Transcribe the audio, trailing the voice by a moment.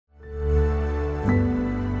Hi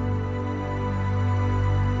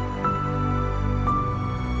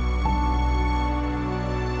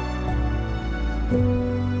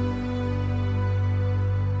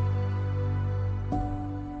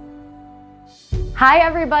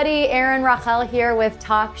everybody, Erin Rachel here with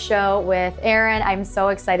Talk Show with Erin. I'm so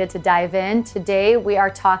excited to dive in. Today we are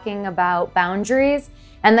talking about boundaries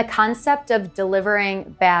and the concept of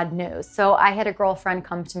delivering bad news. So I had a girlfriend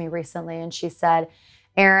come to me recently and she said,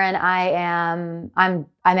 Erin, I'm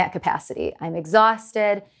at capacity. I'm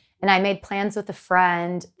exhausted and I made plans with a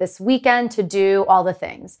friend this weekend to do all the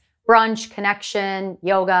things. Brunch, connection,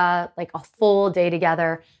 yoga, like a full day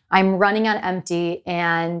together. I'm running on empty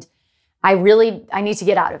and I need to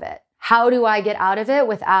get out of it. How do I get out of it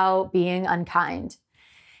without being unkind?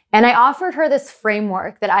 And I offered her this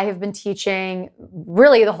framework that I have been teaching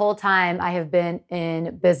really the whole time I have been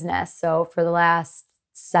in business. So for the last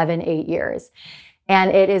 7-8 years.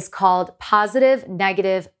 And it is called positive,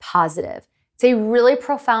 negative, positive. It's a really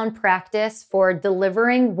profound practice for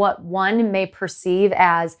delivering what one may perceive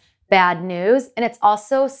as bad news. And it's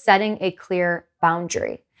also setting a clear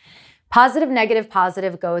boundary. Positive, negative,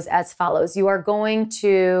 positive goes as follows. You are going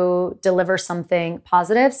to deliver something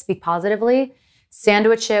positive, speak positively,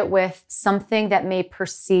 sandwich it with something that may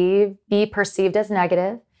be perceived as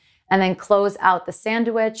negative, and then close out the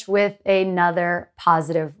sandwich with another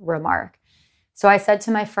positive remark. So I said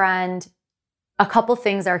to my friend, a couple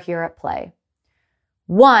things are here at play.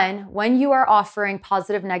 One, when you are offering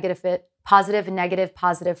positive, negative,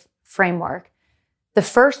 positive framework, the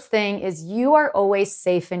first thing is you are always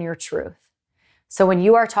safe in your truth. So when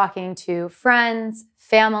you are talking to friends,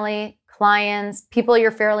 family, clients, people you're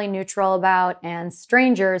fairly neutral about, and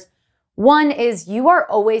strangers, one is you are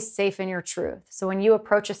always safe in your truth. So when you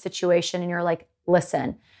approach a situation and you're like,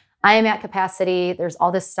 listen, I am at capacity. There's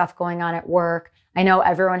all this stuff going on at work. I know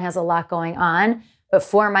everyone has a lot going on, but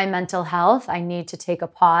for my mental health, I need to take a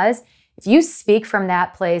pause. If you speak from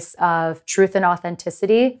that place of truth and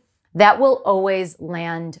authenticity, that will always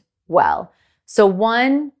land well. So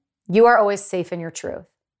one, you are always safe in your truth.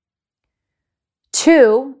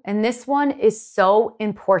 Two, and this one is so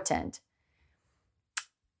important,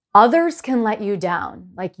 others can let you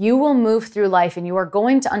down. Like you will move through life and you are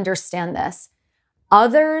going to understand this.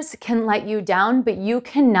 Others can let you down, but you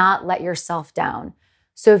cannot let yourself down.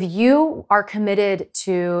 So if you are committed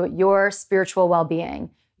to your spiritual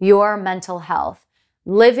well-being, your mental health,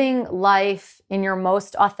 living life in your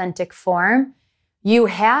most authentic form, you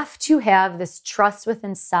have to have this trust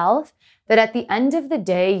within self that at the end of the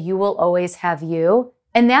day, you will always have you.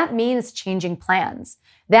 And that means changing plans.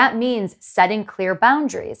 That means setting clear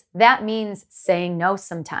boundaries. That means saying no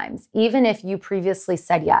sometimes, even if you previously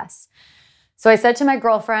said yes. So I said to my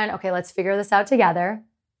girlfriend, okay, let's figure this out together.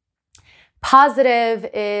 Positive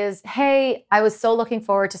is, hey, I was so looking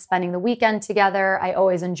forward to spending the weekend together. I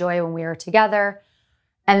always enjoy when we are together.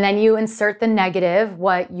 And then you insert the negative,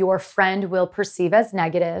 what your friend will perceive as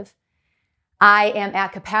negative. I am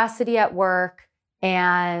at capacity at work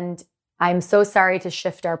and I'm so sorry to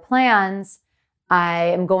shift our plans. I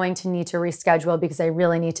am going to need to reschedule because I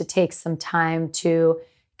really need to take some time to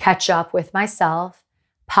catch up with myself.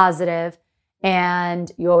 Positive.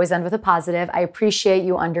 And you always end with a positive. I appreciate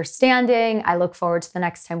you understanding. I look forward to the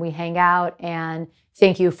next time we hang out and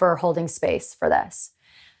thank you for holding space for this.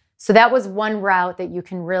 So that was one route that you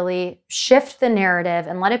can really shift the narrative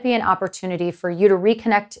and let it be an opportunity for you to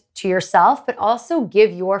reconnect to yourself, but also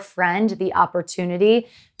give your friend the opportunity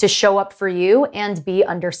to show up for you and be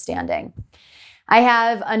understanding. I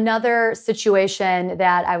have another situation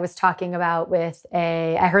that I was talking about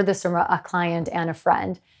I heard this from a client and a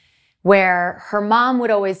friend, where her mom would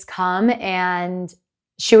always come and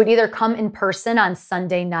she would either come in person on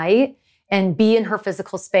Sunday night and be in her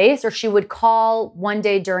physical space, or she would call one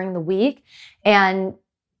day during the week and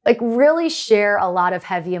like really share a lot of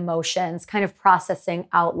heavy emotions, kind of processing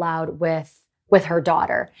out loud with her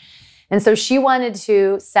daughter. And so she wanted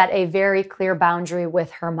to set a very clear boundary with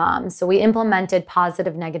her mom. So we implemented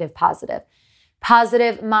positive, negative, positive.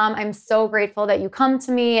 Positive, Mom, I'm so grateful that you come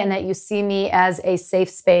to me and that you see me as a safe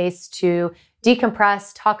space to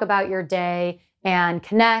decompress, talk about your day, and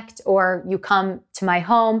connect, or you come to my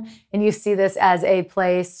home and you see this as a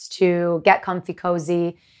place to get comfy,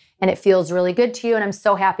 cozy, and it feels really good to you. And I'm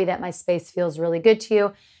so happy that my space feels really good to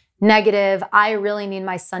you. Negative, I really need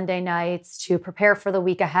my Sunday nights to prepare for the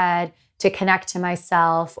week ahead, to connect to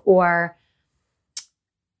myself. Or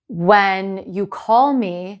when you call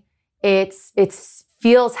me, it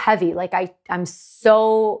feels heavy. Like I'm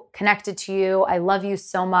so connected to you. I love you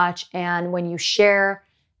so much. And when you share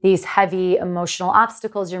these heavy emotional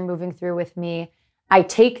obstacles you're moving through with me, I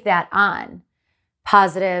take that on.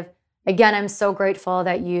 Positive. Again, I'm so grateful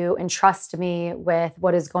that you entrust me with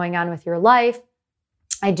what is going on with your life.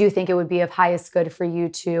 I do think it would be of highest good for you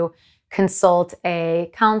to consult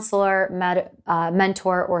a counselor,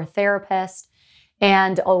 mentor, or therapist.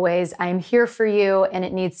 And always, I'm here for you, and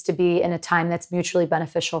it needs to be in a time that's mutually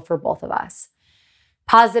beneficial for both of us.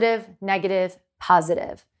 Positive, negative,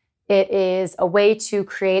 positive. It is a way to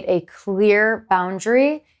create a clear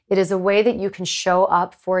boundary. It is a way that you can show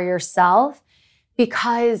up for yourself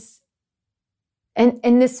because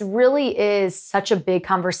and this really is such a big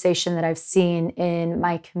conversation that I've seen in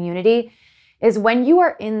my community, is when you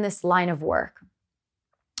are in this line of work,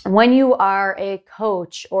 when you are a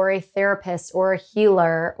coach or a therapist or a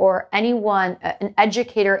healer or anyone, an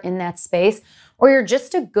educator in that space, or you're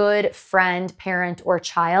just a good friend, parent, or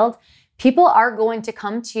child, people are going to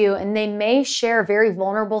come to you and they may share very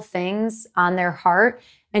vulnerable things on their heart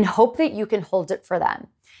and hope that you can hold it for them.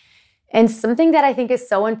 And something that I think is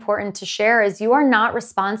so important to share is you are not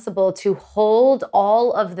responsible to hold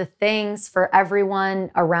all of the things for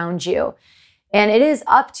everyone around you. And it is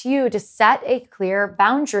up to you to set a clear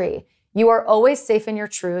boundary. You are always safe in your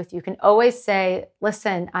truth. You can always say,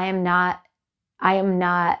 listen, I am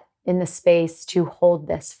not in the space to hold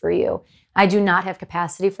this for you. I do not have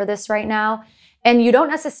capacity for this right now. And you don't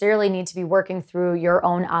necessarily need to be working through your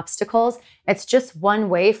own obstacles. It's just one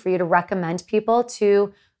way for you to recommend people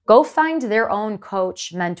to go find their own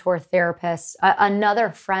coach, mentor, therapist, another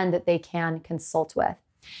friend that they can consult with.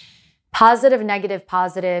 Positive, negative,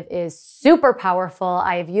 positive is super powerful.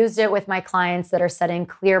 I've used it with my clients that are setting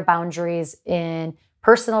clear boundaries in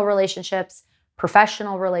personal relationships,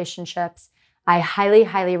 professional relationships. I highly,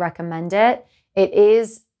 highly recommend it. It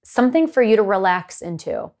is something for you to relax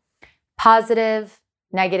into. Positive,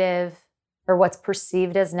 negative, or what's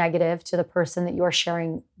perceived as negative to the person that you're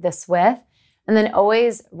sharing this with. And then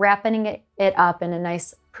always wrapping it up in a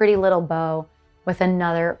nice, pretty little bow with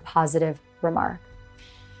another positive remark.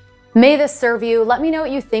 May this serve you. Let me know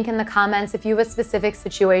what you think in the comments. If you have a specific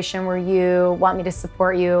situation where you want me to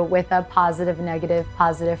support you with a positive, negative,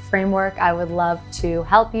 positive framework, I would love to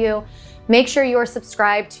help you. Make sure you are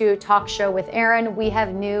subscribed to Talk Show with Erin. We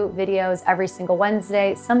have new videos every single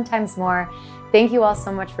Wednesday, sometimes more. Thank you all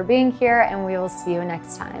so much for being here, and we will see you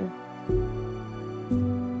next time.